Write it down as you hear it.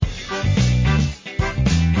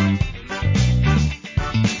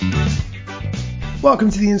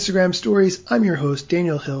Welcome to the Instagram Stories. I'm your host,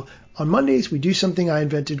 Daniel Hill. On Mondays, we do something I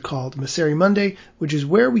invented called Mosseri Monday, which is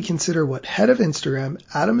where we consider what head of Instagram,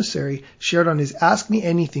 Adam Mosseri, shared on his Ask Me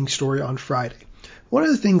Anything story on Friday. One of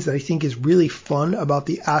the things that I think is really fun about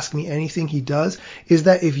the Ask Me Anything he does is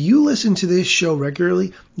that if you listen to this show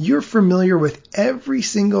regularly, you're familiar with every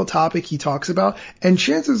single topic he talks about, and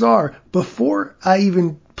chances are, before I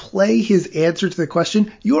even play his answer to the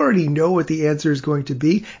question, you already know what the answer is going to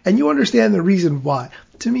be, and you understand the reason why.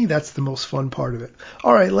 To me, that's the most fun part of it.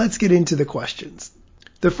 All right, let's get into the questions.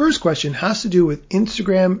 The first question has to do with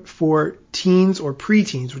Instagram for teens or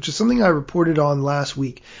preteens, which is something I reported on last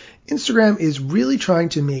week. Instagram is really trying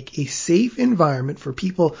to make a safe environment for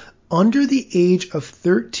people under the age of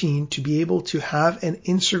 13 to be able to have an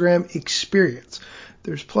Instagram experience.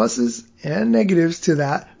 There's pluses and negatives to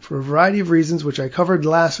that for a variety of reasons, which I covered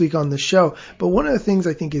last week on the show. But one of the things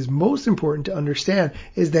I think is most important to understand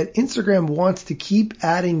is that Instagram wants to keep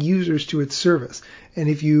adding users to its service. And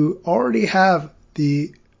if you already have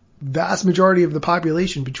the vast majority of the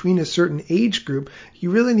population between a certain age group, you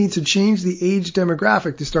really need to change the age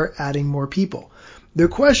demographic to start adding more people. The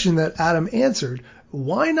question that Adam answered,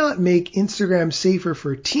 why not make Instagram safer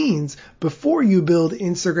for teens before you build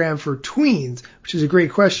Instagram for tweens, which is a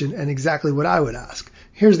great question and exactly what I would ask.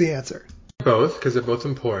 Here's the answer. Both, because they're both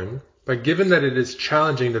important. But given that it is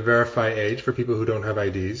challenging to verify age for people who don't have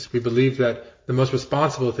IDs, we believe that the most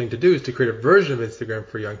responsible thing to do is to create a version of Instagram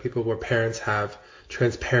for young people where parents have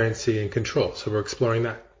transparency and control. So we're exploring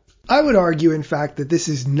that. I would argue, in fact, that this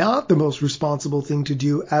is not the most responsible thing to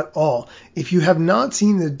do at all. If you have not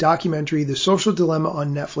seen the documentary The Social Dilemma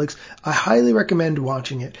on Netflix, I highly recommend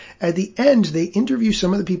watching it. At the end, they interview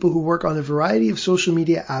some of the people who work on a variety of social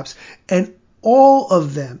media apps, and all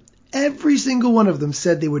of them, every single one of them,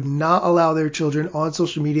 said they would not allow their children on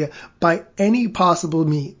social media by any possible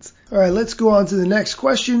means. All right, let's go on to the next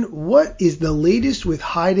question. What is the latest with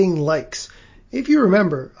hiding likes? If you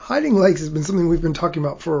remember, hiding likes has been something we've been talking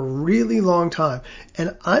about for a really long time,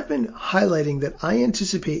 and I've been highlighting that I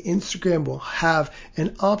anticipate Instagram will have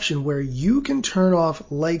an option where you can turn off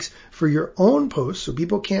likes for your own posts, so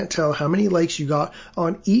people can't tell how many likes you got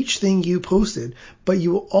on each thing you posted, but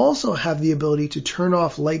you will also have the ability to turn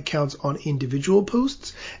off like counts on individual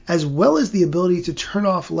posts, as well as the ability to turn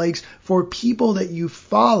off likes for people that you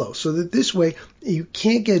follow, so that this way you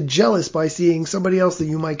can't get jealous by seeing somebody else that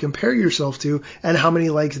you might compare yourself to and how many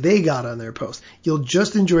likes they got on their post. You'll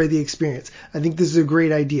just enjoy the experience. I think this is a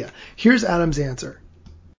great idea. Here's Adam's answer.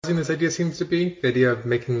 This idea seems to be the idea of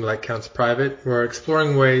making like counts private. We're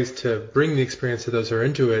exploring ways to bring the experience to those who are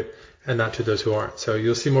into it and not to those who aren't. So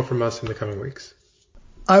you'll see more from us in the coming weeks.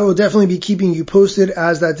 I will definitely be keeping you posted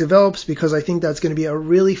as that develops because I think that's going to be a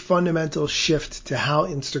really fundamental shift to how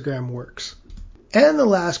Instagram works. And the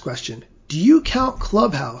last question, do you count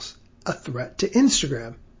Clubhouse a threat to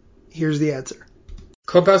Instagram? Here's the answer.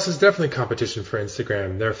 Clubhouse is definitely competition for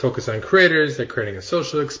Instagram. They're focused on creators. They're creating a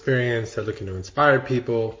social experience. They're looking to inspire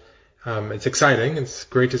people. It's exciting. It's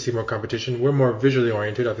great to see more competition. We're more visually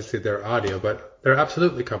oriented. Obviously, they're audio, but they're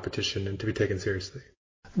absolutely competition and to be taken seriously.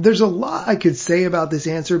 There's a lot I could say about this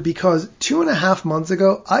answer because 2.5 months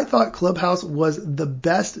ago, I thought Clubhouse was the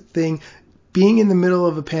best thing being in the middle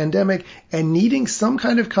of a pandemic and needing some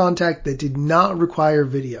kind of contact that did not require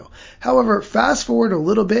video. However, fast forward a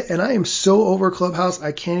little bit and I am so over Clubhouse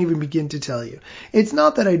I can't even begin to tell you. It's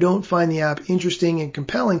not that I don't find the app interesting and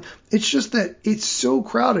compelling, it's just that it's so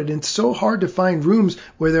crowded and so hard to find rooms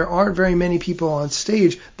where there aren't very many people on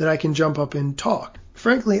stage that I can jump up and talk.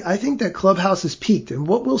 Frankly, I think that Clubhouse has peaked, and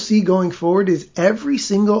what we'll see going forward is every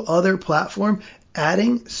single other platform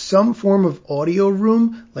adding some form of audio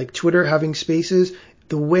room, like Twitter having spaces,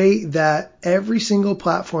 the way that every single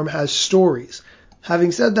platform has stories.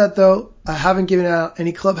 Having said that, though, I haven't given out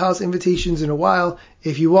any Clubhouse invitations in a while.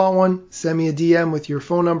 If you want one, send me a DM with your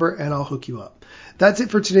phone number and I'll hook you up. That's it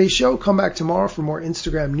for today's show. Come back tomorrow for more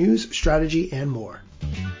Instagram news, strategy, and more.